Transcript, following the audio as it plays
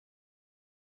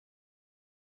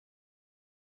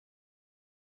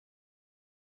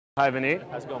Hi, Vineet.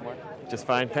 How's it going, Mark? Just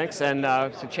fine, thanks. And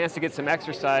it's a chance to get some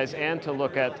exercise and to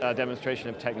look at a demonstration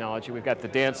of technology. We've got the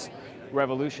dance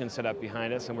revolution set up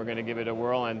behind us, and we're going to give it a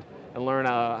whirl and learn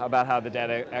about how the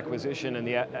data acquisition and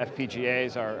the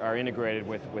FPGAs are integrated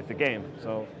with the game.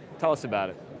 So tell us about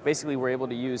it. Basically, we're able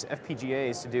to use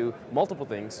FPGAs to do multiple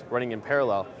things running in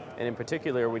parallel. And in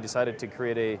particular, we decided to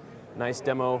create a nice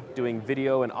demo doing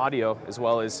video and audio as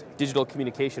well as digital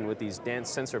communication with these dance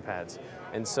sensor pads.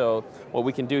 And so what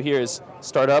we can do here is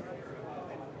start up,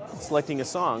 selecting a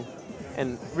song,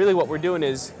 and really what we're doing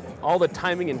is all the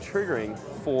timing and triggering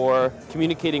for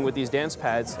communicating with these dance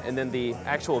pads, and then the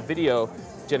actual video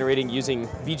generating using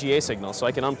VGA signals. So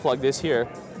I can unplug this here,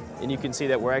 and you can see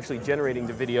that we're actually generating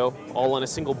the video all on a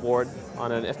single board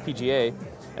on an FPGA,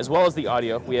 as well as the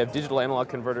audio. We have digital analog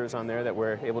converters on there that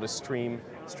we're able to stream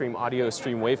audio,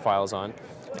 stream WAV files on,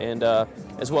 and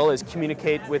as well as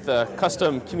communicate with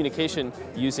custom communication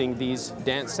using these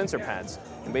dance sensor pads.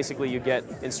 And basically you get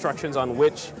instructions on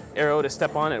which arrow to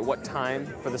step on at what time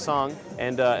for the song,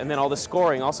 and then all the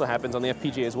scoring also happens on the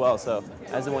FPGA as well. So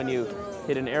as when you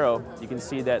hit an arrow, you can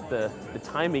see that the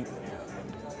timing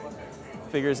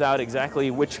figures out exactly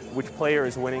which player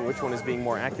is winning, which one is being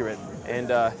more accurate,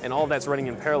 and all of that's running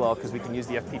in parallel because we can use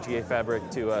the FPGA fabric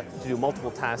to do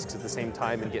multiple tasks at the same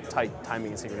time and get tight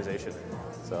timing and synchronization.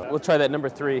 So we'll try that number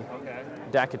 3, Okay.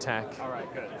 DAC attack. All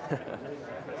right, good. Press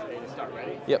A to start.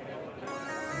 Ready? Yep.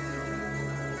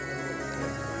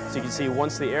 So you can see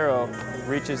once the arrow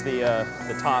reaches the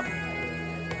top,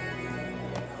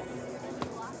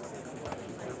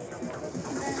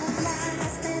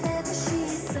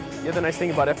 the other nice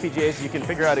thing about FPGAs is you can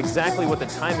figure out exactly what the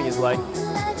timing is like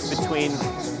between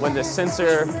when the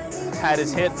sensor pad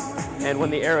is hit and when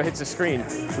the arrow hits the screen.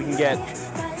 We can get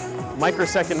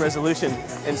microsecond resolution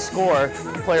and score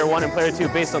player 1 and player 2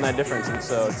 based on that difference. And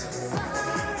so it's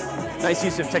nice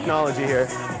use of technology here.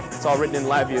 It's all written in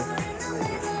LabVIEW.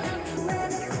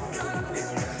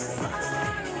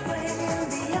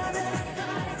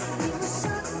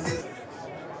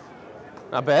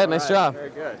 Not bad, nice job. Very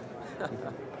good.